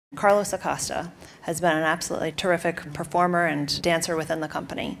Carlos Acosta has been an absolutely terrific performer and dancer within the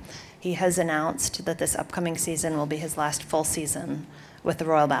company. He has announced that this upcoming season will be his last full season with the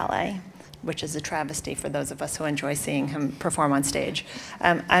Royal Ballet, which is a travesty for those of us who enjoy seeing him perform on stage.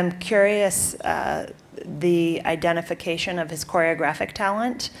 I'm curious the identification of his choreographic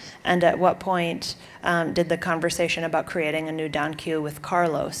talent, and at what point did the conversation about creating a new Don Q with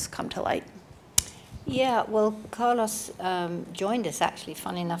Carlos come to light? Yeah, well, Carlos joined us, actually,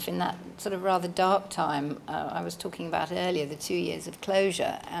 funny enough, in that sort of rather dark time I was talking about earlier, the 2 years of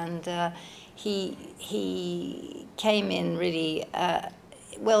closure. And he came in really,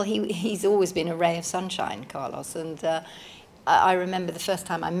 well, he's always been a ray of sunshine, Carlos. And I remember the first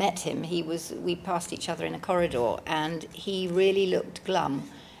time I met him, we passed each other in a corridor, and he really looked glum.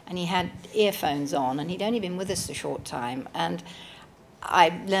 And he had earphones on, and he'd only been with us a short time. And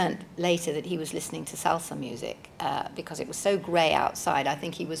I learned later that he was listening to salsa music because it was so grey outside. I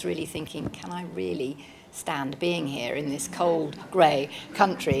think he was really thinking, can I really stand being here in this cold, grey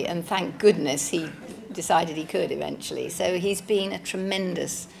country? And thank goodness he decided he could eventually. So he's been a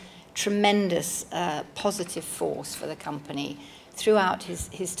tremendous, tremendous positive force for the company throughout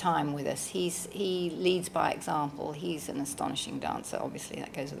his time with us. He leads by example. He's an astonishing dancer, obviously,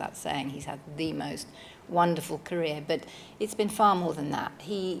 that goes without saying. He's had the most wonderful career, but it's been far more than that.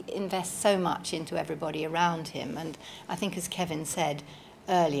 He invests so much into everybody around him, and I think, as Kevin said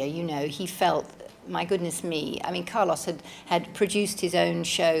earlier, you know, he felt, my goodness me, I mean, Carlos had produced his own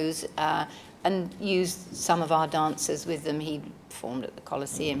shows and used some of our dancers with them. He performed at the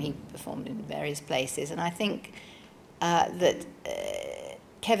Coliseum, he performed in various places, and I think that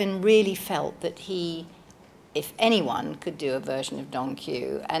Kevin really felt that he, if anyone could do a version of Don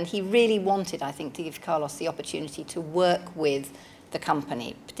Q, and he really wanted, I think, to give Carlos the opportunity to work with the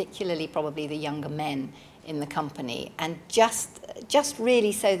company, particularly probably the younger men in the company, and just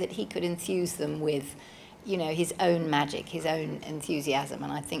really so that he could enthuse them with, you know, his own magic, his own enthusiasm.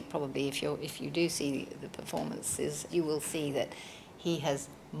 And I think probably if you do see the performances, you will see that he has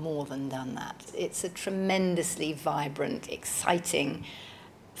more than done that. It's a tremendously vibrant, exciting,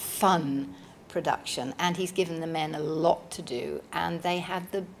 fun production, and he's given the men a lot to do, and they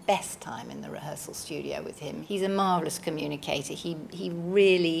had the best time in the rehearsal studio with him. He's a marvelous communicator. He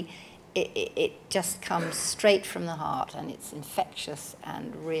really, it just comes straight from the heart, and it's infectious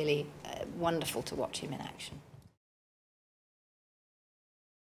and really wonderful to watch him in action.